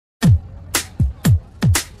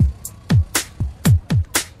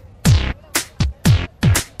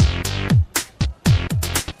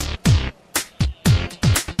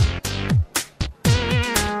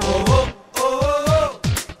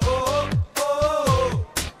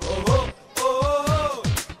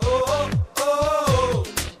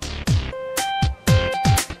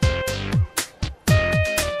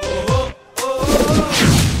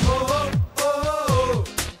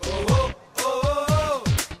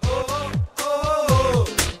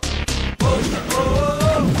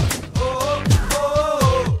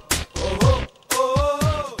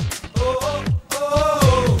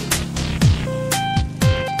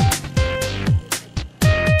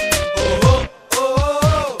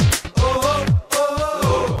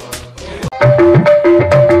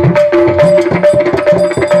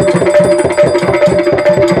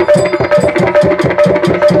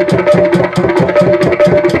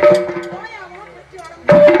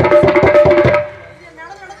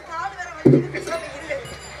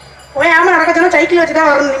ஓயாம நடக்க சொன்னா சைக்கிள் வச்சுதான்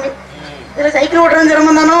வரணும். நீங்க இதுல சைக்கிள் ஓட்டுறது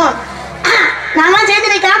சிரமம் தானோ. நாங்களாம்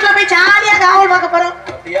சேர்ந்து நீ காட்டுல போய் ஜாலியா காவல் பார்க்க போறோம்.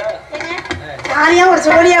 ஜாலியா ஒரு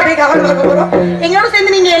ஜோலியா போய் காவல் பார்க்க போறோம். எங்களோட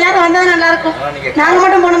சேர்ந்து நீங்க எல்லாரும் வந்தா நல்லா இருக்கும். நாங்க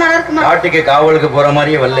மட்டும் போனா நல்லா இருக்குமா? காட்டுக்கு காவலுக்கு போற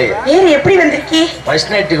மாதிரியே வரலையே. ஏன் எப்படி வந்திருக்கீ? பஸ்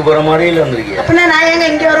நைட்டுக்கு போற மாதிரியே வந்திருக்கீ. அப்படின்னா நான் எங்க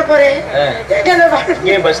இங்க வர போறேன்?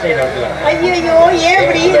 ஏன் பஸ் நைட் வரலாம்? ஐயோ ஏன்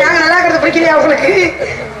இப்படி? நாங்க நல்லா இருக்கிறது பிடிக்கலையா உங்களுக்கு?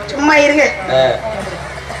 சும்மா இருங்க.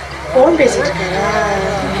 போன் பேசிட்டு இருக்காரா?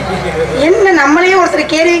 என்ன நம்மளையும்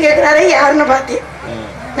ஒருத்தர் கேள்வி கேட்கிறாரே, யாருன்னு பார்த்தேன்.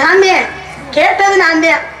 நான் தான் கேட்டது. நான்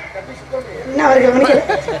தான் என்ன அவரு கவனிக்கல.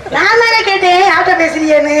 நான் தானே கேட்டேன் யார்கிட்ட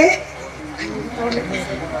பேசுறியேன்னு.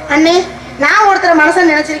 அண்ணே நான் ஒருத்தர் மனசை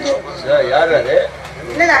நினைச்சிருக்கேன்.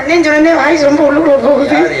 இல்ல அண்ணன் சொன்னே வாய்ஸ் ரொம்ப உள்ளுக்குள்ள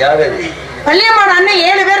போகுது. வள்ளியம்மாவோட அண்ணன்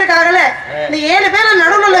 7 பேர் இருக்காங்கல்ல, இந்த 7 பேர்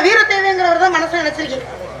நடுவில் உள்ள வீரத்தேவைங்கிறவர் தான் மனசை நினைச்சிருக்கேன்.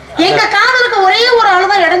 எங்க காதலுக்கு ஒரே ஒரு ஆளு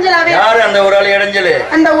தான் இடைஞ்சலாவே. யாரு அந்த ஒரு ஆளு இடைஞ்சலு?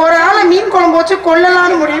 அந்த ஒரு ஆளை மீன் குழம்பு வச்சு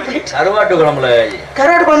கொல்லலாம்னு முடிவு பண்ணிட்டு. கருவாட்டு குழம்புல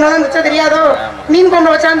கருவாட்டு குழம்பு தான் வச்சா தெரியாதோ? மீன்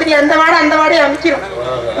குழம்பு வச்சாலும் தெரியாது. அந்த வாடையை அமைக்கிறோம்.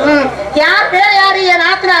 யார் பேர் யாரு? என்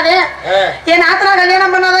நாத்தனாதே. என் நாத்தனா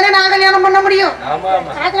கல்யாணம் பண்ணாதானே நான் கல்யாணம் பண்ண முடியும்.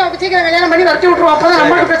 நாத்தனாவுக்கு சீக்கிரம் கல்யாணம் பண்ணி வரட்டி விட்டுருவோம். அப்பதான்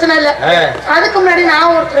நம்மளுக்கு பிரச்சனை இல்லை. அதுக்கு முன்னாடி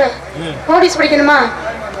நான் ஒருத்தர் நோட்டீஸ் படிக்கணுமா?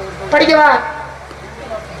 படிக்கவா?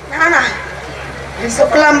 நானா?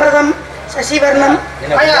 சுக்லாம்பிரதம் சசிவர்ணம்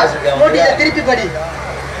திருப்பி படி.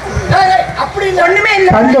 அப்படி ஒண்ணுமே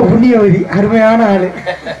இல்ல. அந்த புண்ணியவதி அருமையான ஆளு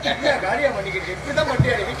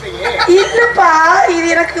இல்லப்பா. இது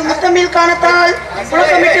எனக்கு முத்தமிழ் காணத்தால்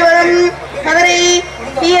முழக்கமிட்டு வரும் மதுரை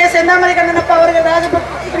PS செந்தாமரை கண்ணனப்பா அவர்கள்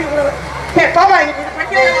ராஜபக்தி.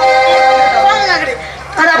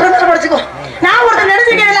 அது அப்புறம் படிச்சுக்கோ. நான் ஒருத்தர்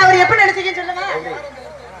நினைச்சுக்கேன். அவர் எப்ப நினைச்சுக்கேன்னு சொல்லுங்க.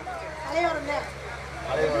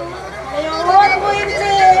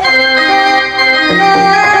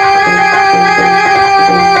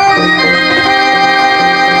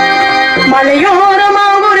 மலையோரமா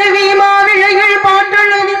குருவி மாவிழைகள்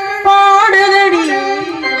பாட்டெழுதி பாடுதடி.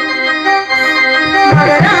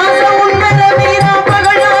 மகராச உன்னத வீரா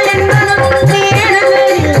பகலா என்னது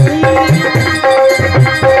தேடுதடி.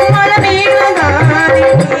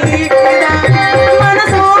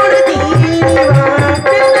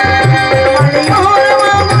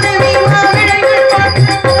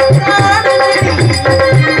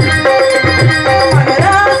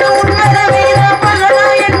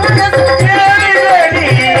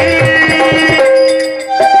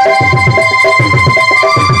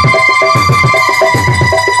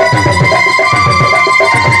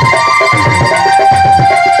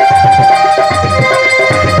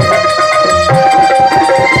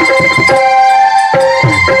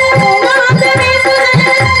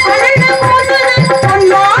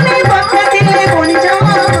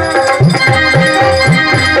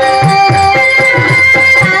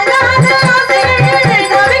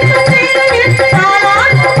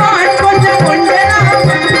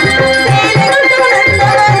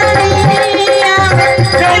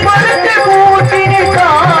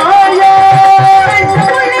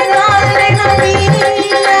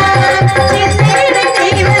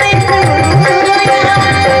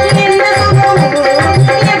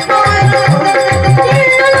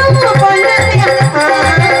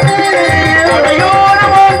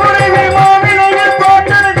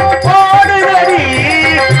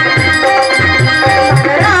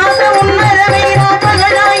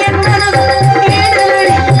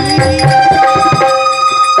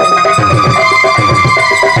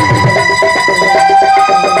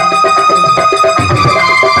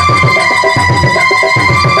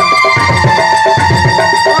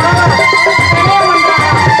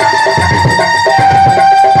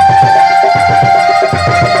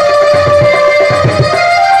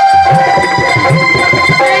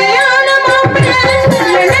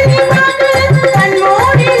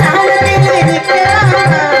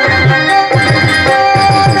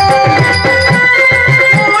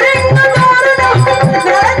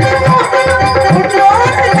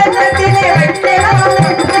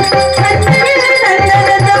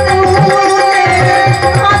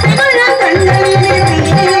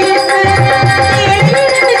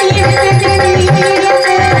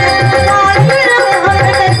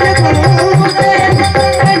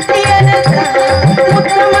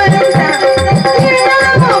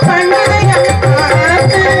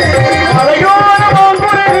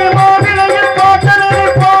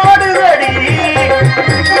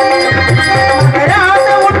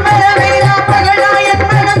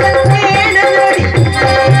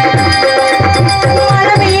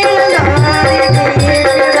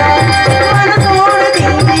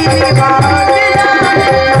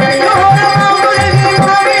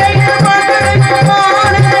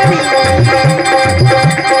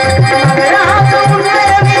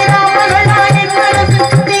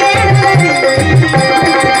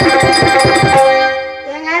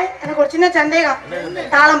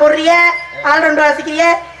 வளர்த்திய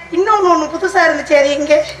இன்னொன்னு புதுசா இருந்துச்சு அது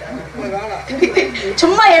எங்க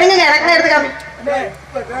சும்மா எடுங்க எனக்கா எடுத்துக்காம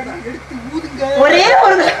ஒரே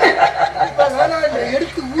ஒரு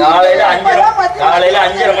காலையில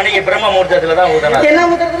 5:30 மணிக்கு பிரம்ம முகூர்த்தத்துல தான் ஊதணும். என்ன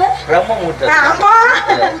முகூர்த்தத்துல? பிரம்ம முகூர்த்தம். ஆமா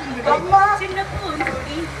அம்மா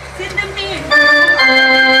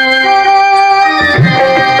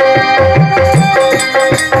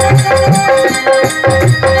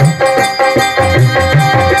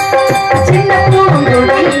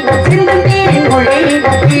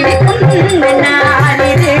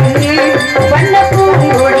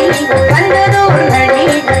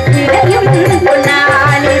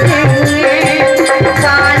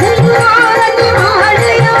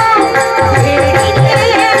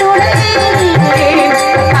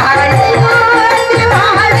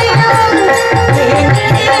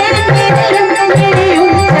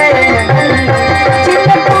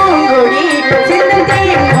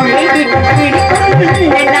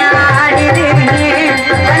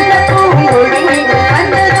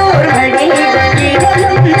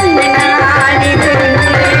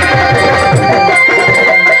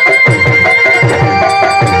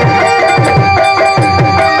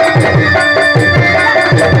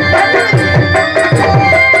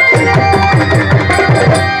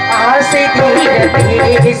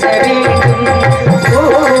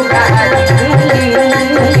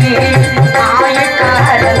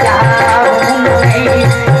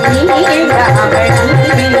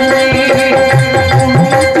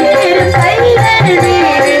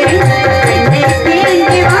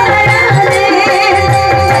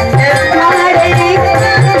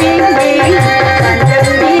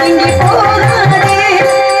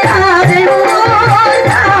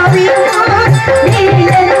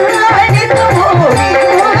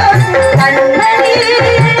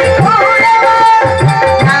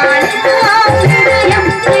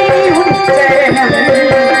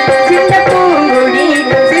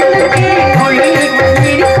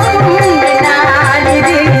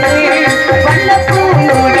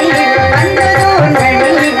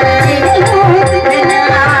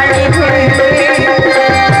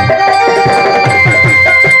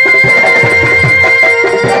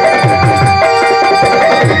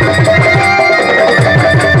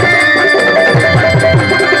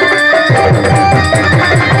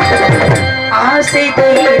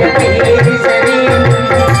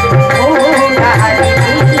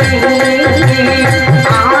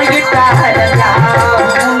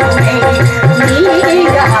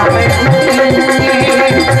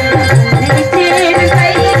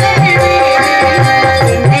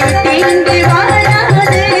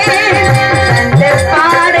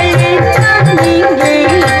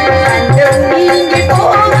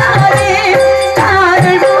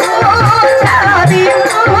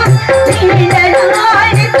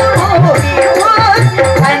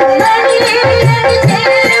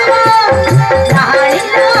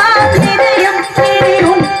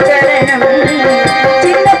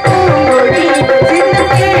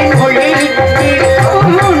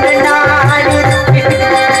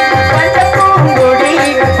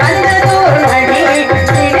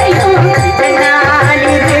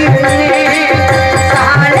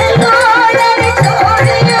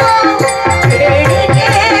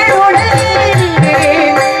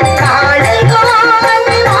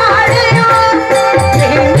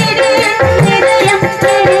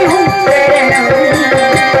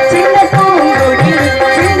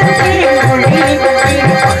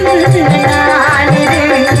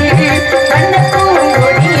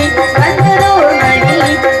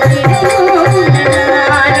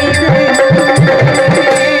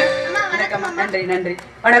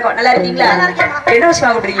வணக்கம், நல்லா இருக்கீங்களா? என்ன விஷயம்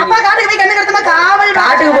ஆகுறீங்க? அப்பா காட்டுக்கு போய் கண்ணு கட்டமா காவல்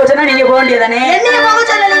காட்டுக்கு போச்சுன்னா நீங்க போக வேண்டியதானே? என்னைய போக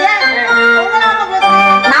சொல்லலையே.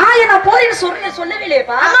 நான் என்ன போறேன்னு சொல்லவே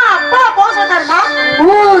இல்லையேப்பா. அம்மா அப்பா போக சொன்னாருமா. ஓ,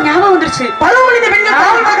 ஞாபகம் வந்துருச்சு. பழமொழி பெண்கள்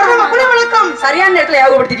காவல் பார்க்கணும் குலவழக்கம். சரியான நேரத்துல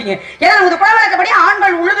ஞாபகப்படுத்திட்டீங்க. ஏன்னா நமது குலவழக்கப்படி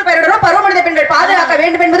ஆண்கள் உழுது பெயரிடணும், பருவமனித பெண்கள் பாதுகாக்க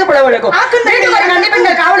வேண்டும் என்பது குலவழக்கம். நன்றி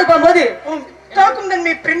பெண்கள் காவலுக்கு போகும்போது தாக்கும்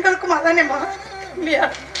தன்மை பெண்களுக்கும் அதானேமா இல்லையா?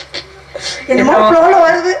 என்னமோ ஃப்ளோல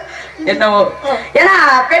வருது. என்னவோ, ஏன்னா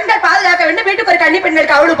பெண்கள் பாதுகாக்க வேண்டும், வீட்டுக்கு ஒரு கன்னி பெண்கள்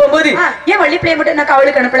காவலுக்கு போகும்போது ஏன் வள்ளி பிள்ளைய மட்டும் நான்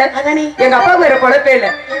காவலுக்கு அனுப்பல? எங்க அப்பாவுக்கு வேற குழப்பே இல்ல.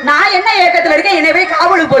 நான் என்ன ஏக்கத்துல இருக்கேன், என்ன போய்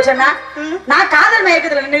காவலுக்கு போச்சேன்னா நான் காதல்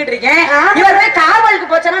மயக்கத்துல நின்றுட்டு இருக்கேன். இவர் போய் காவலுக்கு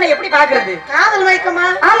போச்சேன்னா நான் எப்படி பாக்குறது? காதல் மயக்கமா?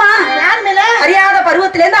 ஆமா, யார் மேல? அறியாத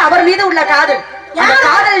பருவத்தில இருந்து அவர் மீது உள்ள காதல்,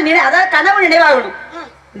 காதல் அதாவது கனவு நினைவாகணும்.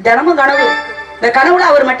 தினமும் கனவு. இந்த கனவுல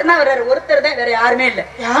அவர் மட்டும்தான், அவர் ஒருத்தர் தான், வேற யாருமே இல்ல.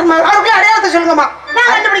 யார் அடையாளத்தை சொல்லுங்கம்மா,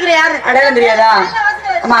 நான் கண்டுபிடிக்கிறேன். யாரு அடையாளம் தெரியாதா?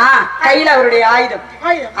 ஆமா, கையில அவருடைய ஆயுதம்.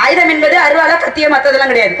 ஆயுதம் என்பது அருவாளா கத்திய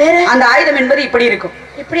மத்ததெல்லாம் கிடையாது. அந்த ஆயுதம் என்பது இப்படி இருக்கும்.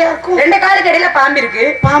 இப்படியா இருக்கும்? 2 காலுக்கு இடையில பாம்பு இருக்கு.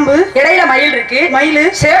 பாம்பு இடையில மயில் இருக்கு. மயில்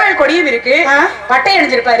சேவல் கொடியும் இருக்கு. பட்டை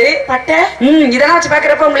அணிஞ்சிருப்பாரு. பட்டை. இதெல்லாம் வச்சு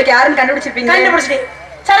பாக்குறப்ப உங்களுக்கு யாருன்னு கண்டுபிடிச்சிருப்பீங்க? கண்டுபிடிச்சிட்டேன்.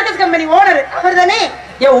 சர்க்கஸ் கம்பெனி ஓனர் அவர் தானே?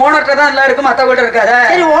 ஏன் ஓனர்ட்ட தான் எல்லாம் இருக்கும், மத்த கூட இருக்காதா?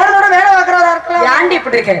 சரி, ஓனரோட வேலை பார்க்கறவரா இருக்கலாம். ஏன்டி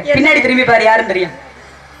இப்படி இருக்க? பின்னாடி திரும்பி பாரு, யாருன்னு தெரியும்.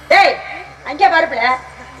 டேய் அங்கே பாருப்ல.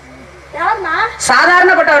 யாருமா?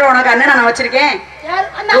 சாதாரணப்பட்டவர் உனக்கு அண்ணன் நான் வச்சிருக்கேன். யார்?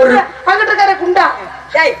 அங்கிட்டு இருக்காரு குண்டா.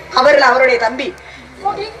 டேய் அவர்ல அவருடைய தம்பி.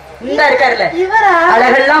 இந்த இருக்காருல இவரா?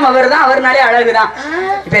 அழகெல்லாம் அவர்தான், அவர்னாலே அழகுதான்.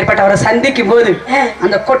 இப்பேற்பட்ட அவரை சந்திக்கும் போது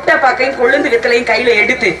அந்த கொட்டை பாக்கையும் கொழுந்து வெத்தலையும் கையில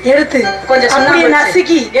எடுத்து கொஞ்சம் சொன்னா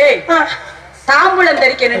நசுக்கி. ஏய் தாம்பூலம்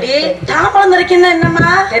தரிக்கணுடி. தாம்பூலம் தரிக்கணும்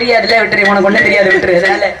என்னம்மா? தெரியாதுல, விட்டுரு. உனக்கு ஒண்ணு தெரியாது, விட்டுரு.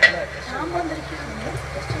 அதனால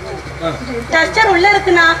டஸ்டர் உள்ள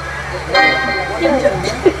இருக்குண்ணா.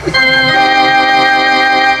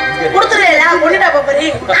 கொடுத்துருவேல, கொண்டுட்டா போறீ.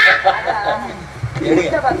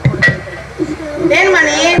 வேணுமா?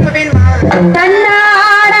 நீ இப்ப வேணுமா?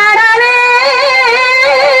 தன்னாடே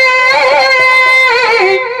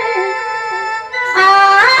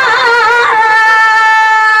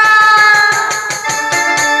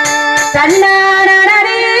தன்னாடே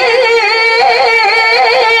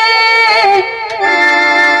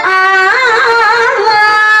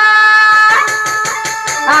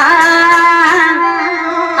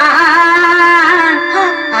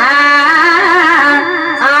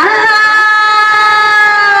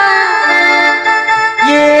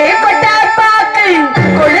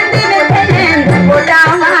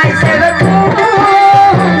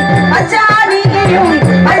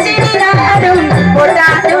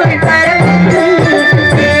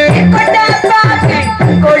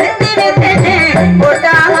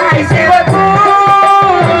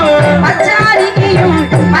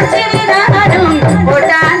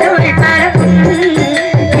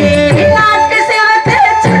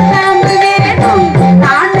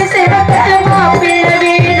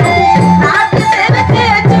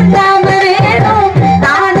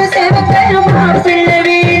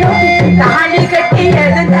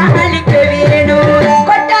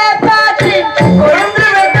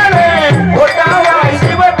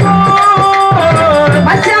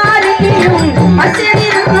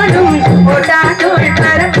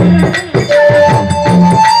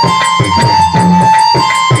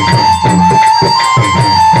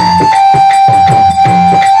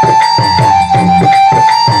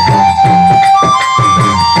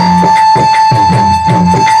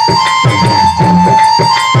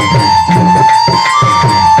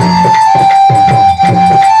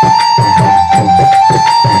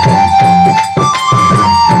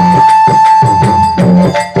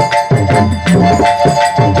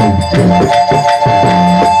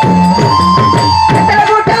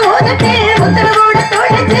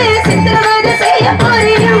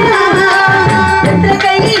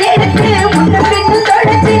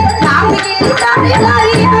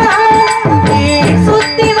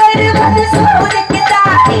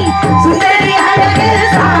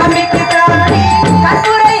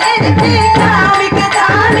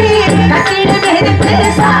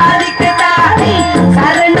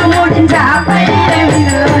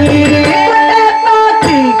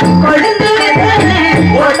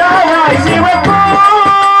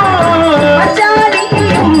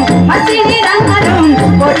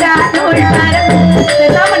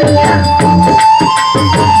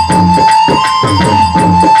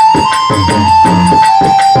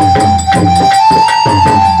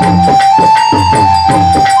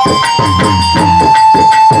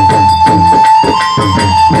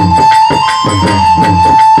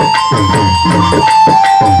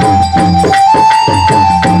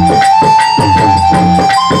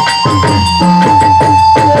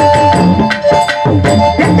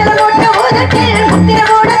Let's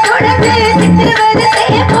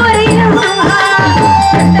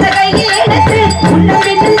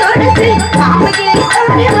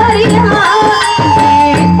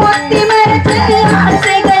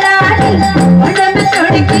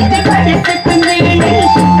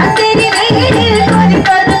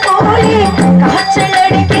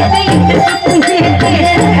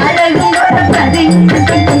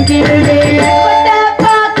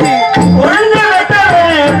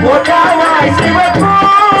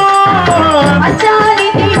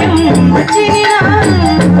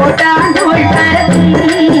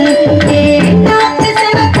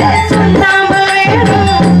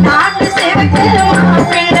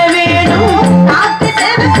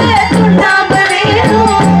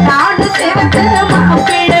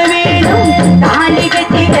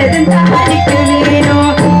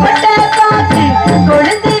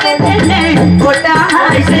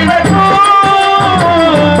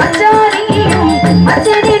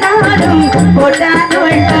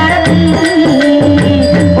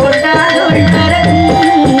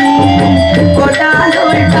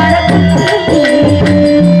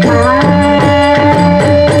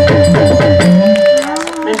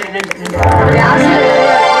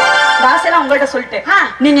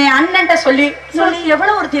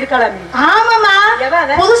இருக்கலாம். ஆமாமா,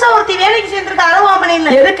 புதுசா ஒருத்தி வேலைக்கு சேர்ந்திருக்க அருவாமனையில.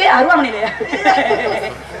 எதுக்கு அருவாமனையில?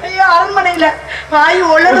 ஐயோ அரண்மனையில வாயு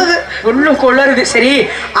ஒளருது, உள்ளும் கொள்ளருது. சரி,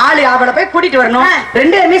 ஆளு அவளை போய் கூட்டிட்டு வரணும்.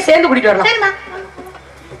 2 பேருமே சேர்ந்து கூட்டிட்டு வரலாம். சரிம்மா.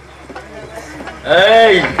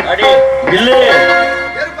 ஏய் அடி பில்லு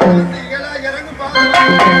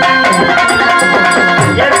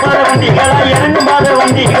ஏற்பாத வண்டிகளா இறங்கும் பாத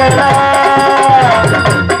வண்டிகளா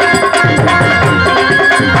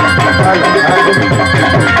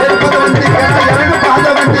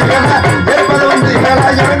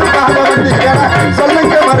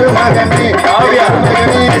சொல்லுங்க மருமகனே,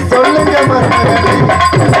 சொல்லுங்க மருமகனே,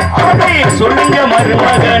 சொல்லுங்க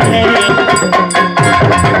மருமகனே.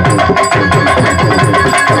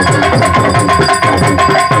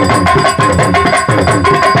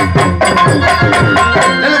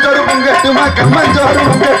 நெல்சோறு பொங்கட்டுமா கம்மஞ்சோறு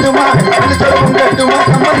பொங்கட்டுமா, நெல்சோறு பொங்கட்டுமா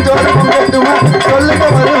கம்மஞ்சோறு பொங்கட்டுமா, சொல்லுங்க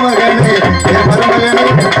மருமகனே, மருமகனே,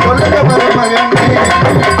 சொல்லுங்க மருமகனே,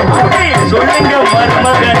 சொல்லுங்க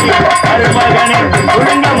மருமகனே, மருமகனே,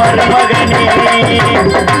 சொல்லுங்க மருமகனே.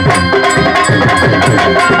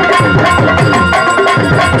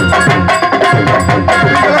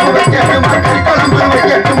 வைக்கட்டுமா கறிக்குழம்பு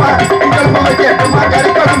வைக்கட்டுமா, குழம்பு வைக்கட்டுமா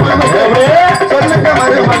கறிக்குழம்பு வைக்கட்டுமா, சொல்லுங்க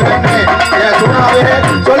மருமகனே,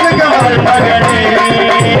 சொல்லுங்க மருமகனே,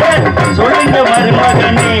 சொல்லுங்க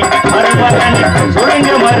மருமகனே, மருமகனே, சொல்லுங்க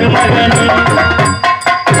மருமகனே.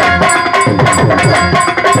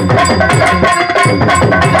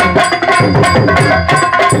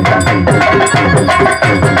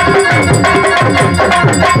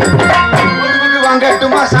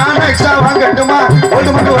 வாங்கட்டுமா சாணம் எக்ஸ்ட்ரா வாங்கட்டுமா, ஒன்று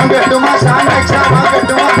மட்டும் வாங்கட்டுமா சாணம் எக்ஸ்ட்ரா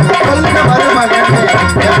வாங்கட்டுமா, சொல்லுங்க மருமகனே,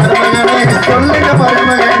 மருமகனே, சொல்லுங்க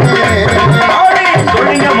மருமகனே,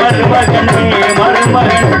 சொல்லுங்க மருமகனே,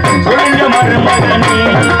 மருமகன், சொல்லுங்க மருமகனே.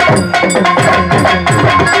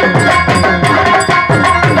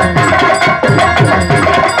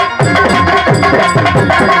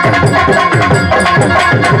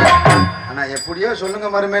 ஆனா எப்படியோ சொல்லுங்க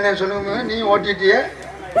மருமகனே, சொல்லுங்க, நீ ஓட்டிட்டிய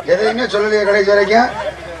எதையுமே சொல்லலையே கடைசி வரைக்கும்.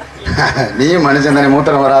 நீயும் மனுஷன் தானே,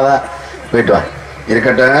 மூத்திரம் வராதா? போயிட்டு வா.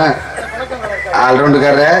 இருக்கட்டும்,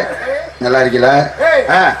 ஆல்ரவுண்டுக்காரர நல்லா இருக்கல?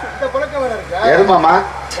 எதுமாமா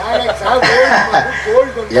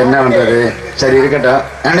என்ன பண்றது? சரி இருக்கட்டும்.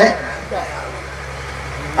 நானே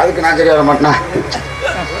அதுக்கு நான் சரி வர மாட்டேனா?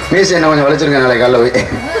 மீசை என்ன கொஞ்சம் வளைச்சிருக்கேன் நாளைக்கு காலைல போய்.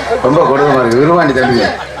 ரொம்ப கொடூரமா இருக்கு. விருவாண்டி தம்பி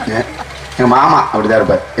எங்க மாமா அப்படிதான்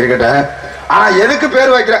இருப்பார். இருக்கட்டும். ஆனா எதுக்கு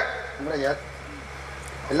பேர் வைக்கிற?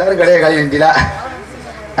 எல்லாரும் கடையை காலி நின்ட்டீங்களா?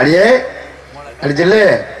 அடியே அடிச்சில்லு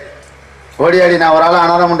ஓடியாடி. நான் ஒரு ஆள்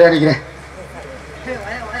அனாதான் முண்டையா நிக்கிறேன்.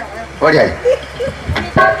 ஓடியாடி.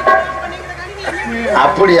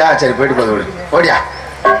 அப்படியா? சரி போயிட்டு போது விடு. ஓடியா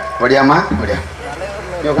ஓடியாமா ஓடியா.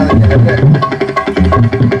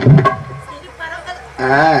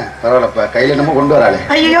 பரவாயில்லப்பா. கையில நம்ம கொண்டு வராளே.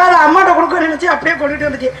 ஐயோ அது அம்மாட்ட கொடுக்க நினைச்சு அப்படியே கொண்டுட்டு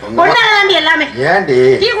வந்துச்சு. கொண்டாடி எல்லாமே ஏண்டி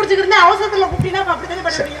டீ குடிச்சிட்டு அவசரத்துல கூப்பிட்டீங்கன்னா அப்படித்தானே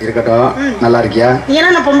பண்ணுவீங்க. இருக்கட்டும். நல்லா இருக்கியா? ஏன்னா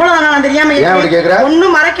நான் பொம்பளை தானே நான் தெரியாம ஏன் அப்படி கேக்குற?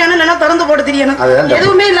 ஒண்ணும் மறைக்கணும் இல்லைன்னா திறந்து போட்டு தெரியணும்.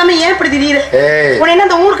 எதுவுமே இல்லாம ஏன் இப்படி தெரியுது? உன்னை என்ன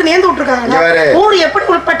அந்த ஊருக்கு நேர்ந்து விட்டுருக்காங்க? ஊரு எப்படி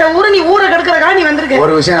உட்பட்ட ஊரு? நீ ஊரை கெடுக்கிறக்கா நீ வந்திருக்க.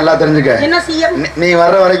 ஒரு விஷயம் நல்லா தெரிஞ்சுக்க. என்ன செய்ய? நீ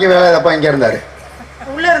வர்ற வரைக்கும் வேலை தப்பா இங்க இருந்தாரு.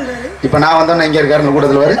 உள்ள இருந்தாரு. இப்ப நான் வந்தோன்னு இங்க இருக்காரு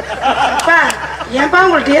கூட்டத்துல வரு. ஏன்பா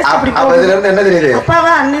உங்களுக்கு டேஸ்ட் அப்படி அப்ப இதுல இருந்து என்ன தெரியுது?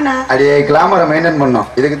 அப்பாவா அண்ணனா? அடியே கிளாமரை மெயின்டைன் பண்ணோம்.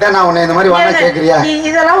 இதுக்கு தான் நான் உன்னை இந்த மாதிரி வாங்க கேக்குறியா?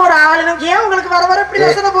 இதெல்லாம் ஒரு ஆளு. ஏன் உங்களுக்கு வர வர இப்படி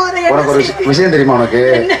வசன போகுது? உனக்கு ஒரு விஷயம் தெரியுமா? உனக்கு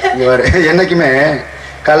இங்க வர என்னைக்குமே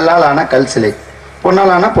கல்லால் ஆன கல் சிலை,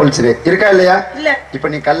 பொன்னால ஆன பொல் சிலை இருக்கா இல்லையா? இல்ல. இப்ப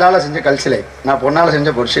நீ கல்லால செஞ்ச கல் சிலை, நான் பொன்னால செஞ்ச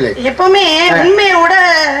பொற்சிலை. எப்பவுமே உண்மையோட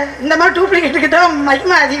இந்த மாதிரி டூப்ளிகேட்டுக்கு தான்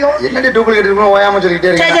மகிமை அதிகம். என்னடி டூப்ளிகேட் இருக்கும் ஓயாம சொல்லிட்டே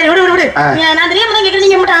இருக்கீங்க. சரி சரி விடு விடு. நான் தெரியாம தான் கேக்குறேன்.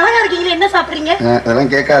 நீங்க மட்டும் அழகா இருக்கீங்க. என்ன சாப்பிடுறீங்க?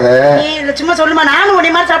 அதெல்லாம் கேட்காத. இல்ல சும்மா சொல்லுமா. நானும்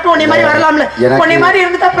உன்னை மாதிரி சாப்பிட்டு உன்னை மாதிரி வரலாம்ல. உன்னை மாதிரி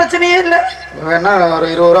இருந்தா பிரச்சனையே இல்ல. வேணா ஒரு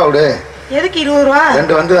 20 ரூபா விடு. எதுக்கு 20 ரூபா?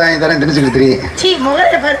 2 வந்து வாங்கி தரேன். திணிச்சுக்கிட்டு திரி. சீ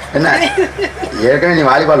முகத்தை பாரு. என்ன ஏற்கனவே நீ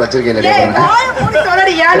வாலிபால் வச்சிருக்கீங்க?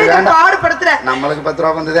 நம்மளுக்கு 10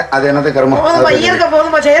 ரூபா வந்தது. அது என்னது கர்மம்?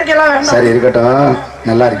 சரி இருக்கட்டும்.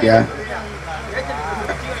 நல்லா இருக்கியா?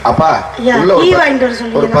 அப்பா உள்ள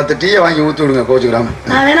ஒரு 10 டீயை வாங்கி ஊத்தி விடுங்க. கோச்சுக்கிறாம.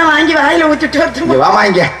 நான் வேணா வாங்கி வாயில ஊத்திட்டு வரேன். வா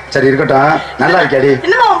வாங்க. சரி இருக்கட்டும். நல்லா இருக்கியாடி?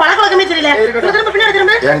 என்ன உன் பழக்கமே தெரியல. பின்னாடி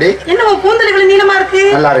திரும்ப. ஏண்டி என்ன உன் கூந்தல் இவ்வளவு நீளமா இருக்கு?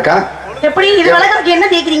 நல்லா இருக்கா? எப்படி இது வளர்க்கறதுக்கு என்ன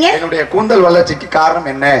தேய்க்கிறீங்க? என்னுடைய கூந்தல் வளர்ச்சிக்கு காரணம்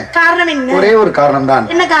என்ன? காரணம் என்ன? ஒரே ஒரு காரணம் தான்.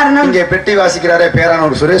 என்ன காரணம்? இங்க பெட்டி வாசிக்கிறாரே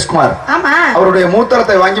பேரானூர் சுரேஷ்குமார். ஆமா. அவருடைய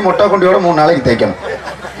மூத்திரத்தை வாங்கி மொட்டை கொண்டியோட 3 நாளைக்கு தேய்க்கணும்.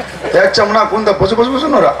 தேய்ச்சோம்னா கூந்த பொசு பொசு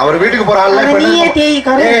பொசுன்னு வரும். அவர் வீட்டுக்கு போற ஆள்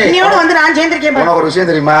வந்து நான் சேர்ந்திருக்கேன். உனக்கு ஒரு விஷயம்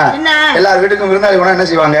தெரியுமா? எல்லார் வீட்டுக்கும் விருந்தாளி போனா என்ன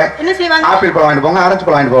செய்வாங்க? ஆப்பிள் பழம் வாங்கிட்டு போங்க, ஆரஞ்சு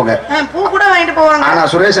பழம் வாங்கிட்டு போங்க, பூ கூட வாங்கிட்டு போவாங்க. ஆனா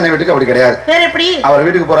சுரேஷன் வீட்டுக்கு அப்படி கிடையாது. அவர்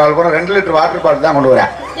வீட்டுக்கு போற ஆள் கூட 2 லிட்டர் வாட்டர் பாட்டில் தான் கொண்டு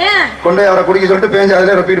வரேன். கொண்டு அவரை குடிக்க சொல்லிட்டு பேஞ்சு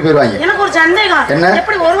அதுல ரொப்பிட்டு போயிருவாங்க. எனக்கு ஒரு சந்தேகம், என்ன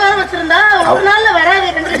எப்படி ஒரு வாரம் வச்சிருந்தா ஒரு நாள்ல வராது?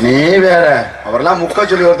 நீ வேற, அவரெல்லாம் முக்க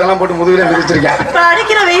சொல்லி ஒருத்தெல்லாம் போட்டு முதுகுல மிதிச்சிருக்கேன்.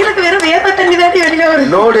 அடிக்கிற வெயிலுக்கு வெறும் வேப்ப தண்ணி தான் வெளியில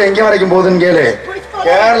வரும். லோடு எங்க வரைக்கும் போகுதுன்னு கேளு.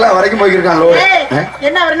 கேரளா வரைக்கும் போயிருக்கான் லோடு.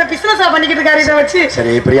 என்ன அவர் என்ன பிசினஸா பண்ணிக்கிட்டு இருக்காரு இதை வச்சு?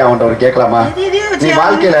 சரி பிரியா, அவன்கிட்ட ஒரு கேட்கலாமா? நீ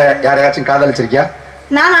வாழ்க்கையில யாரையாச்சும் காதலிச்சிருக்கியா?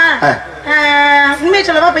 நானா? உண்மையை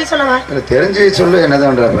சொல்லவா பொய் சொல்லவா? தெரிஞ்சு சொல்லு,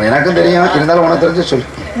 என்னதான் எனக்கும் தெரியும், இருந்தாலும் உனக்கு தெரிஞ்சு சொல்லு.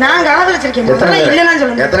 நான் காதலிச்சிருக்கேன்.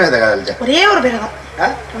 எத்தனை வித காதலிச்ச? ஒரே ஒரு பேர்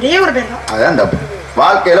தான். ஒரே ஒரு பேர் தான். அதான் தப்பு.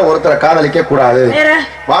 வாழ்க்கையில ஒருத்தரை காதலிக்க கூடாது.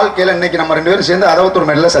 வாழ்க்கையில இன்னைக்கு நம்ம 2 பேரும் சேர்ந்து அதவத்தூர்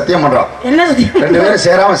மேல சத்தியம் பண்றோம். என்ன சத்தியம்? 2 பேரும்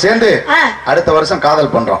சேராம சேர்ந்து அடுத்த வருஷம்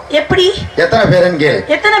காதல் பண்றோம். எப்படி? எத்தனை பேருன்னு கேளு.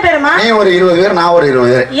 எத்தனை பேருமா? நீ ஒரு 20 பேர், நான் ஒரு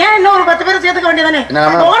 20 பேர். ஏன் இன்னும் ஒரு 10 பேர் சேர்த்துக்க வேண்டியதானே?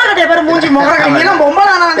 மோகனகட்டை பேர் மூஞ்சி மோகனகட்டை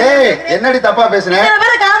பொம்பளானா? ஏய் என்னடி தப்பா பேசுனே? இந்த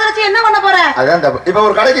பேரை காதலிச்சு என்ன பண்ண போற? அதான் தப்பு. இப்ப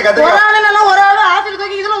ஒரு கடைக்கு கத்திரிக்காய் ஒரு ஆளு ஆசில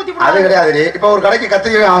தூக்கி இதுல ஊத்தி போடு. அது கிடையாதுடி. இப்ப ஒரு கடைக்கு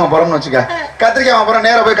கத்திரிக்காய் வாங்க போறோம்னு வெச்சுக்க. கத்திரிக்காய் வாங்க போறோம்,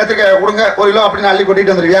 நேரா போய் கத்திரிக்காய் கொடுங்க 1 கிலோ அப்படி அள்ளி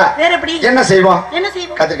கொட்டிட்டு வந்துருவியா? வேற எப்படி? என்ன செய்வோம்?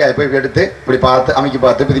 கத்திரிக்காய் போய் எடுத்து இப்படி பார்த்து அமைக்கி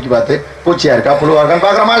பார்த்து பிதிக்கி பார்த்து பூச்சியா இருக்கா புழுவா இருக்கான்னு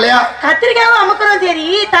பாக்குறோமா இல்லையா? கத்திரிக்காய் அமுக்குறோம் சரி,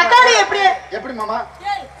 தக்காளி எப்படி? எப்படி மாமா?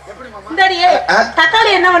 தக்காளி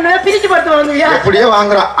என்ன பண்ணுவ? பிரிச்சு பார்த்து வாங்குவியா? எப்படியே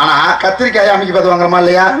வாங்குறோம். ஆனா கத்திரிக்காய் அமைக்கி பார்த்து வாங்குறோமா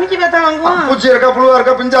இல்லையா? அமைக்கி பார்த்து வாங்குவோம். பூச்சி இருக்கா புழுவா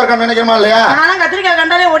இருக்கா பிஞ்சா இருக்கான்னு நினைக்கிறோமா இல்லையா? நானா கத்திரிக்காய்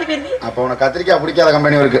கண்டாலே ஓடி போயிருவேன். அப்ப உனக்கு கத்திரிக்காய் பிடிக்காத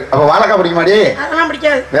கம்பெனி இருக்கு. அப்ப வாழைக்காய் பிடிக்க மாடி? அதெல்லாம்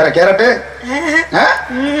பிடிக்காது. வேற கேரட்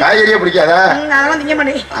காய்கறியே பிடிக்காதா? அதெல்லாம் திங்க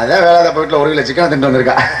மாட்டேன். அதான் வேளாத வீட்டுல 1 கிலோ சிக்கன் தின்னு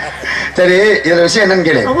வந்திருக்கா. சரி இதுல விஷயம் என்னன்னு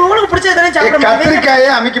கேளு. உங்களுக்கு பிடிச்சதானே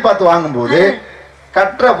கத்திரிக்காயை அமைக்கி பார்த்து வாங்கும் போது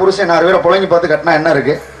கட்டுற புருஷன் 6 பேரை புழங்கி பார்த்து கட்டினா என்ன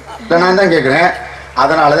இருக்கு? இல்ல நான் தான் கேக்குறேன்.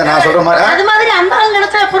 அதனாலதான் நான் சொல்ற மாதிரி அது மாதிரி அந்த ஆள்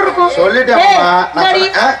நினைச்சா எப்படி இருக்கும்? சொல்லிட்டேன்மா.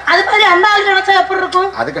 அது மாதிரி அந்த ஆள் நினைச்சா எப்படி இருக்கும்?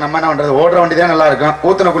 அதுக்கு நம்ம என்ன பண்றது? ஓடுற வண்டி தான் நல்லா இருக்கும்,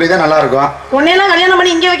 ஊத்துன குழி தான் நல்லா இருக்கும். உன்னையெல்லாம் கல்யாணம்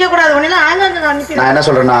பண்ணி இங்க வைக்க கூடாது. உன்னையெல்லாம் ஆங்க அனுப்பி. நான் என்ன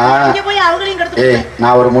சொல்றேன்னா இங்க போய் அவங்களையும் கடத்து. ஏய்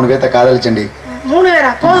நான் ஒரு 3 பேத்த காதலிச்சேன்டி. 3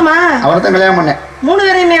 பேரா? போதுமா? அவனை தான் கல்யாணம் பண்ணேன். 3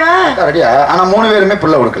 பேரையுமே வா ரெடியா? ஆனா 3 பேருமே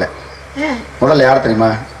புள்ள கொடுக்கல. முதல்ல யார் தெரியுமா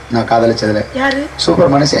நான் காதலிச்சதுல? யாரு?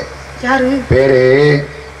 சூப்பர் மனுஷன். யாரு பேரு?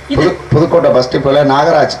 புதுக்கோட்டை பஸ் டிப்போல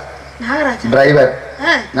நாகராஜ். நாகராஜ் டிரைவர்.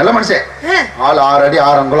 நல்ல மனுஷன். ஆள் 6 அடி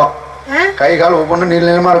 6 அங்குலம், கை கால் ஒவ்வொன்றும் நீள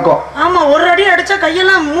நீளமா இருக்கும். ஆமா, 1 அடி அடிச்சா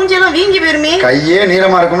கையெல்லாம் மூஞ்சியெல்லாம் வீங்கி போயிருமே. கையே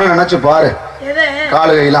நீளமா இருக்கும்னு நினைச்சு பாரு,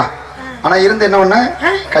 காலு கையெல்லாம். ஆனா இருந்து என்ன ஒண்ணு,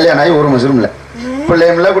 கல்யாணம் ஆகி 1 மாசம் இல்ல,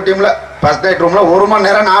 பிள்ளையும் இல்ல குட்டியும் இல்ல. ஃபர்ஸ்ட் நைட் ரூம்ல 1 மணி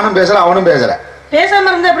நேரம் நானும் பேசல அவனும் பேசல. பேசாம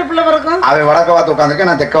இருந்தா எப்படி பிள்ளை பிறக்கும்? அவன் வடக்க வாத்து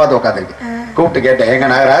உட்காந்துருக்கேன், நான் தெக்க வாத்து உட்காந்துருக்கேன். கூப்பிட்டு கேட்டேன், எங்க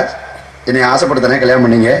நாகராஜ் என்னை ஆசைப்பட்டுதானே கல்யாணம்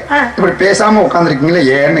பண்ணீங்க, இப்படி பேசாம உட்காந்துருக்கீங்களே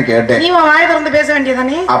ஏன்னு கேட்டேன். பேச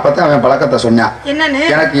வேண்டியதானே? அப்பதான் அவன் பழக்கத்தை சொன்னான். என்னன்னு?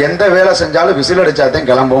 எனக்கு எந்த வேலை செஞ்சாலும் விசில் அடிச்சாதான்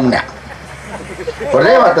கிளம்பும்.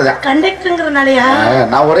 ஒரே வார்த்தை தான். கண்டக்டர்ங்கறனாலயா?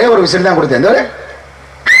 நான் ஒரே ஒரு விசில் தான் கொடுத்தேன்,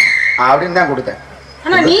 அப்படின்னு தான் கொடுத்தேன்.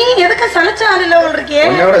 ஆனா நீ எதுக்கு சலச்ச ஆள் இல்ல இருக்கே?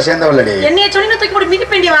 உன்னோட சேர்ந்தவள்ளடி. என்னைய சொன்ன தூக்கி போட்டு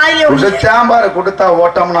மிதிப்பேண்டி வாயிலே. கொடுத்தாம்பாரு, கொடுத்தா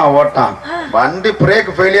ஓட்டம்னா ஓட்டம். வண்டி பிரேக்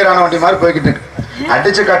ஃபெயிலியர் ஆன வண்டி மாதிரி போய்கிட்டு இருக்கு.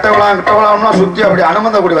 அடிச்சு கட்டவளாம்னா சுத்தி அப்படி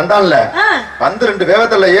அனுமந்த கூடி வந்தான்ல, வந்து 2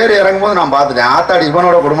 வேகத்துல ஏறி இறங்கும் போது நான் பாத்துட்டேன். ஆத்தாடி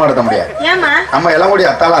இவனோட குடும்பம் நடத்த முடியாது. நம்ம எல்லாம் கூடி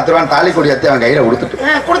அத்தாலும் அத்துவான் தாலி கூடி அத்தி அவன் கையில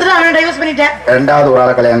கொடுத்துட்டு அவன் டைவர்ஸ் பண்ணிட்டேன். 2வது ஒரு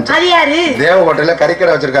ஆளை கல்யாணம். தேவகோட்டையில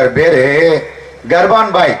கறிக்கடை வச்சிருக்காரு, பேரு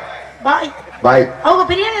கர்பான் பாய். பாய் அவங்க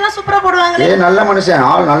பிரியாணி எல்லாம் சூப்பரா போடுவாங்க. நல்ல மனுஷன்,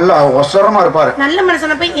 ஆள் நல்ல ஒசரமா இருப்பாரு. நல்ல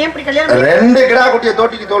மனுஷன போய் ஏன் இப்படி கல்யாணம்? 2 கிடா குட்டிய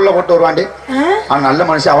தோட்டிக்கு தோல்ல போட்டு வருவாண்டி. நல்ல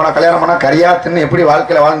மனுஷன். அவனை கல்யாணம் பண்ணா கரியா தின்னு எப்படி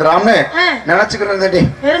வாழ்க்கையில வாழ்ந்துறான்னு நினைச்சுக்கிறேன்.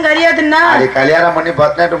 வெறும் கரியா தின்னா அது கல்யாணம் பண்ணி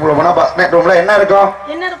 10 நைட் ரூம்ல போனா 10 நைட் ரூம்ல என்ன இருக்கும்?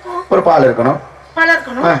 என்ன இருக்கும்? ஒரு பால் இருக்கணும், பால்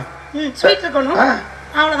இருக்கணும், ஸ்வீட் இருக்கணும்,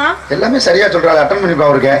 அவ்வளவுதான். எல்லாமே சரியா சொல்றாங்க, அட்டன் பண்ணி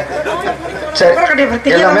பாருங்க. சரி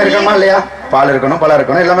எல்லாமே இருக்கணுமா இல்லையா? பால் இருக்கணும், பழம்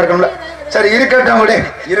இருக்கணும், எல்லாமே இருக்கணும்ல. சரி இருக்கட்டும்,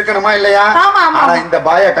 இருக்கணுமா இல்லையா? ஆனா இந்த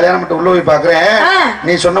பாய கல்யாணம் பண்ணிட்டு உள்ள போய் பாக்குறேன்,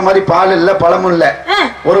 நீ சொன்ன மாதிரி பால் இல்ல பழமும் இல்ல.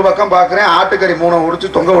 ஒரு பக்கம் பாக்குறேன் ஆட்டுக்கறி 3 உடிச்சு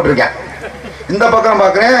தொங்க விட்டுருக்கேன், இந்த பக்கம்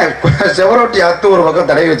பாக்குறேன் செவரொட்டி அத்து ஒரு பக்கம்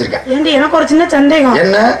தடவி வச்சிருக்கேன். எனக்கு ஒரு சின்ன சந்தேகம்.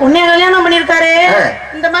 என்ன? உன்னைய கல்யாணம் பண்ணிருக்காரு,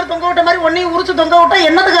 இந்த மாதிரி தொங்க விட்ட மாதிரி உன்னையும் உரிச்சு தொங்க விட்டா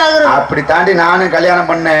என்னதுக்கு ஆகுது? அப்படி தாண்டி நானும் கல்யாணம்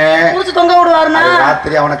பண்ணேன். உரிச்சு தொங்க விடுவாருன்னா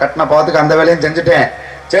ராத்திரி அவனை கட்டின பாத்துக்கு அந்த வேலையும் செஞ்சுட்டேன்.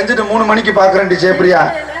 செஞ்சுட்டு 3 மணிக்கு பாக்குறேன் சேப்ரியா,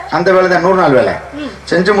 அந்த வேலை தான் 100 நாள் வேலை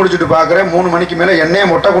செஞ்சு முடிச்சுட்டு பாக்குறேன். 3 மணிக்கு மேல என்னைய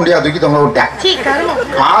மொட்டை குண்டியா தூக்கி தொங்க விட்டேன்.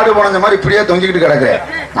 ஆடு போன மாதிரி இப்படியே தொங்கிக்கிட்டு கிடக்குறேன்.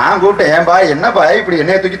 நான் கூப்பிட்டேன், ஏன் பாய் என்ன பாய் இப்படி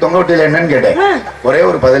என்னைய தூக்கி தொங்க விட்டீல என்னன்னு கேட்டேன். ஒரே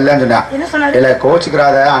ஒரு பதில் தான் சொன்னேன். இல்ல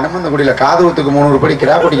கோச்சுக்கிறாத, அனுமந்த குடியில காது ஊத்துக்கு 3 உருப்படி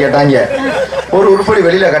கிராக்குட்டி கேட்டாங்க, ஒரு உருப்படி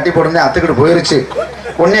வெளியில கட்டி போட்டு அத்துக்கிட்டு போயிருச்சு.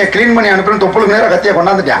 உன்னைய கிளீன் பண்ணி அனுப்புறேன், தொப்புளுக்கு நேரம் கத்தியா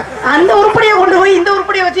கொண்டாந்துட்டேன். அந்த உருப்படியை கொண்டு போய் இந்த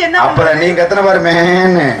உருப்படியை வச்சு என்ன? அப்புறம் நீ கத்தன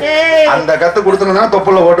பாருமேன்னு அந்த கத்து கொடுத்துருந்தா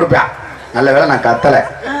தொப்புல ஓட்டிருப்பேன். நல்ல வேலை நான் கத்தல.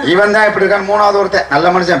 இவன் தான் இப்படி இருக்கான். மூணாவது ஒருத்தன் நல்ல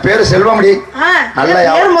மனுஷன், பேரு செல்வமடி. நல்ல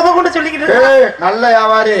நல்ல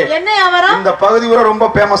வியாபாரி. என்ன வியாபாரம்? இந்த பகுதி கூட ரொம்ப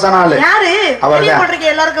ஃபேமஸான ஆளு. யாரு? அவர்தான்.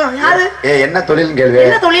 எல்லாருக்கும் யாரு? என்ன தொழில் கேள்வி?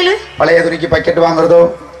 என்ன தொழில்? பழைய துணிக்கு பக்கெட் வாங்குறதோ,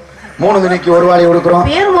 3 துணிக்கு ஒரு வாளி கொடுக்குறோம்.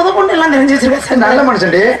 பேர் முத கொண்டு எல்லாம் தெரிஞ்சு வச்சிருக்கேன். நல்ல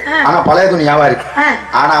மனுஷன்டி. ஆனா பழைய துணி வியாபாரி.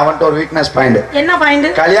 ஆனா அவன்கிட்ட ஒரு வீக்னஸ் பாயிண்ட். என்ன பாயிண்ட்?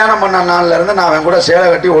 கல்யாணம் பண்ண நாள்ல இருந்து நான் அவன் கூட சேலை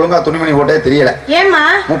கட்டி ஒழுங்கா துணிமணி போட்டே தெரியல. ஏமா?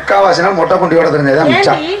 முக்காவாசி நாள் மொட்டை கொண்டியோட தெரிஞ்சதான்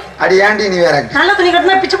மிச்சம். அடி ஏண்டி நீ வேற நல்ல துணி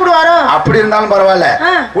கட்டினா பிச்சு போடுவாரோ? அப்படி இருந்தாலும் பரவாயில்ல.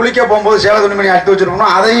 குளிக்க போகும்போது சேலை துணிமணி எடுத்து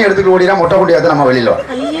வச்சிருக்கணும், அதையும் எடுத்துட்டு ஓடினா மொட்டை கொண்டியாத நம்ம வெளியில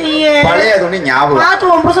பழைய துணி ஞாபகம்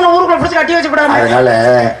ஊருக்குள்ள பிடிச்சி கட்டி வச்சு போடாது. அதனால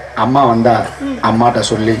அம்மா வந்தா அம்மாட்ட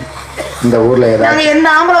சொல்லி இந்த ஊர்ல ஏதாவது எந்த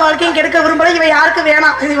ஆம்பளை வாழ்க்கையும் கெடுக்க விரும்பல, இவ யாருக்கு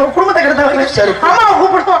வேணாம், குடும்பத்தை கெடுத்த அம்மாவை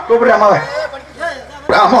கூப்பிடுவோம். கூப்பிடு அம்மாவை.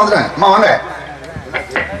 அம்மா வந்துடுறேன். அம்மா வாங்க.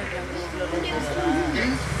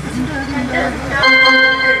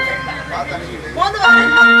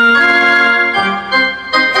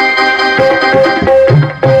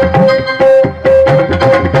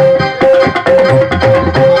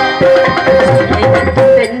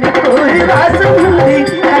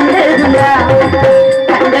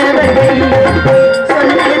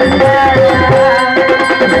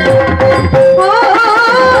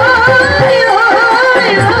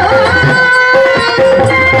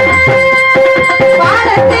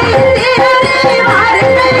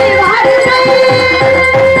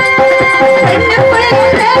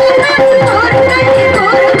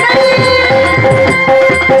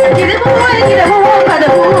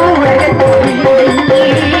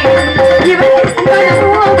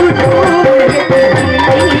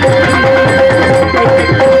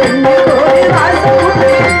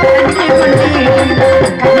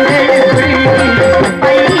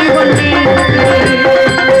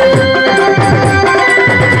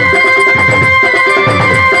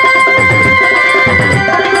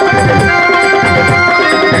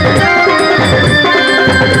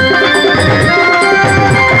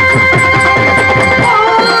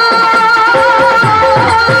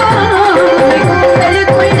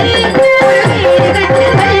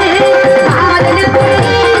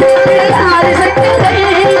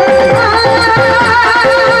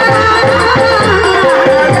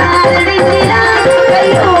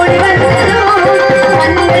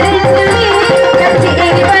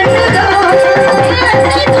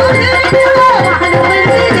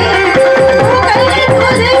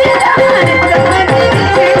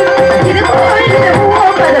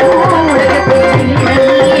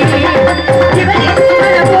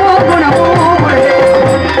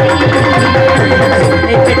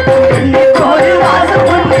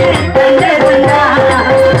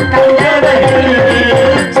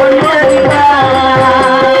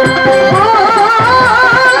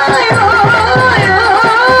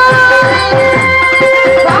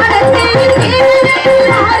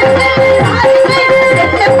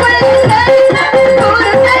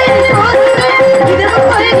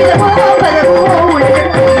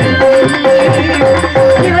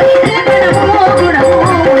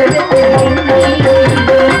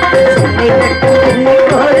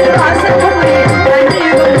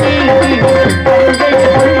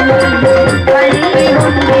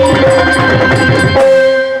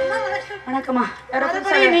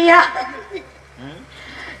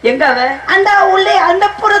 எங்க அவ? அந்த உள்ளே அந்த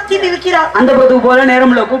புறத்தில் இருக்கிறாள். அந்த புறத்துக்கு போல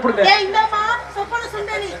நேரம்ல கூப்பிடுங்க. ஏய் இந்தமா சொப்பன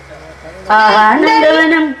சுந்தரி. ஆஹா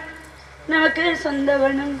நந்தவனம் நமக்கு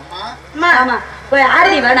சொந்தவனம். ஆமா போய்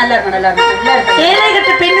ஆரடி வா. நல்லா இருக்கு நல்லா இருக்கு நல்லா இருக்கு. ஏழை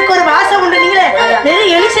கட்ட பெண்ணுக்கு ஒரு வாசம் உண்டு. நீங்களே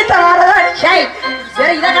வெறும் எலிசி தவாரதா. டேய்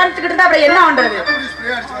சரி இத காமிச்சிட்டு இருந்தா அப்புறம் என்ன பண்றது?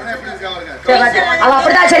 அவ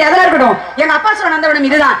அப்படிதான். சரி அதெல்லாம் இருக்கட்டும். எங்க அப்பா சொன்ன நந்தவனம்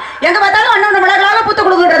இதுதான். எங்க பார்த்தாலும் அண்ணன் மிளகால பூத்து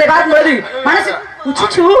கொடுக்குறதை பார்க்கும்போது மனசு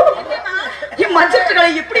உச்சு மஞ்சள்களை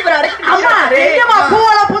எப்படி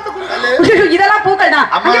இதெல்லாம் பூக்கள் தான்.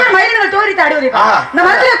 மயிலினங்கள் தோறி தாடுவதை பார். இந்த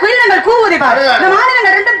மரத்துல குயிலினங்கள் கூவுவதை பார். இந்த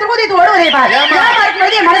மாநிலங்கள் ரெண்டும் திருவதித்து ஓடுவதை பார்.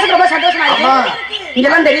 என் மனசுக்கு ரொம்ப சந்தோஷமா இருக்கு.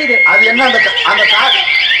 இங்கெல்லாம் தெரியுது. அது என்ன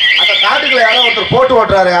அந்த காட்டுக்குள்ள யாரோ ஒருத்தர் போட்டு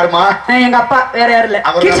ஓட்டுறாரு. யாருமா? எங்க அப்பா. வேற யாரும் இல்ல.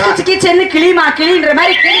 கிச்சு கிச்சு கிச்சன்னு கிளிமா கிளின்ற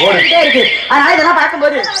மாதிரி கிளிட்டே இருக்கு. அதனால இதெல்லாம்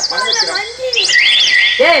பார்க்கும்போது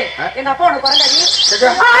ஏய் எங்க அப்பா உனக்கு குறந்தாடி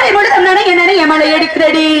ஆய் முடிதம் நனைய நனைய மலை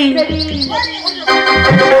எடுக்குதடி.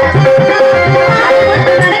 ஆய்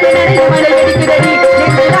முடிதம் நனைய நனைய மலை எடுக்குதடி.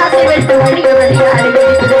 நெஞ்சில் ஆசை வெட்டு வழிய வழிய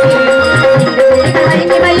அடிக்குதடி. இந்த விழிகள்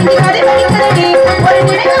மயங்கி மயங்கி கதை படிக்குதடி. ஒரு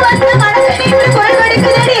நினைவு வந்த மனதை நின்று குரல்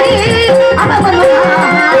படிக்குதடி.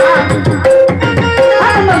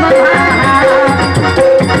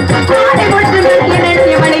 ஆய் முடிதம் நனைய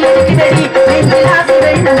நனைய மலை எடுக்குதடி. நெஞ்சில் ஆசை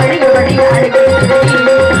வெட்டு வழிய வழிய அடிக்குதடி.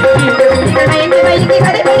 கதை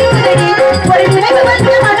படிக்குதடி. ஒரு நினைவு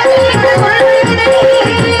வந்த மனதை நின்று குரல் படிக்குதடி.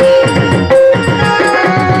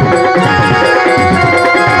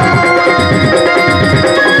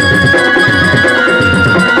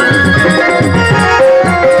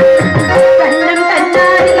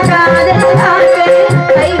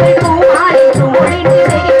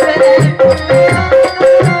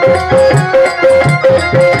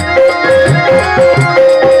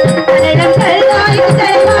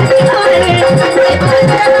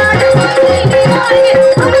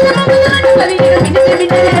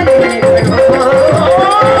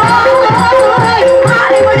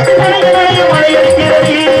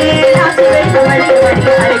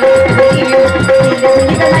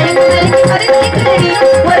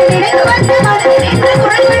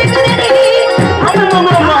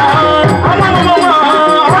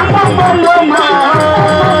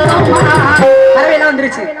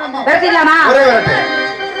 வந்துருச்சு வரலாமா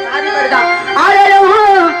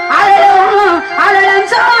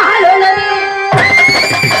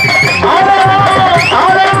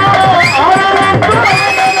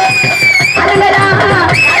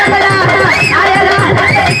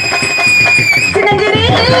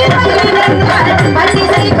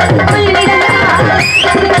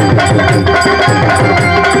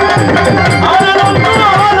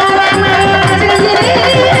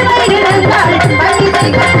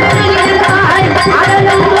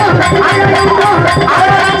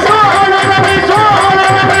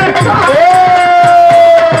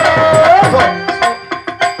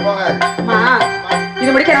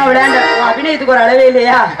அபிநயத்துக்கு ஒரு அளவே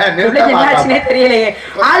இல்லையா என்னாச்சுன்னே தெரியலையே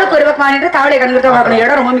ஆளுக்கு ஒரு பக்கமான காவலை கண்டுகிட்டு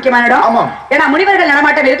இடம் ரொம்ப முக்கியமான இடம் ஏன்னா முனிவர்கள்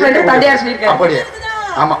நடமாட்டம் இருக்கு என்று தந்தையார் சொல்லியிருக்காரு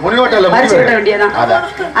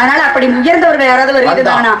அதனால அப்படி உயர்ந்தவர்கள் யாராவது ஒரு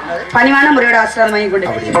இருந்தாங்கன்னா பணிவான முறையோட ஆசிரியர் வாங்கி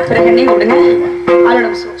கொண்டு பிறகு என்ன கொடுங்க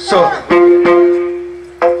ஆளுநர்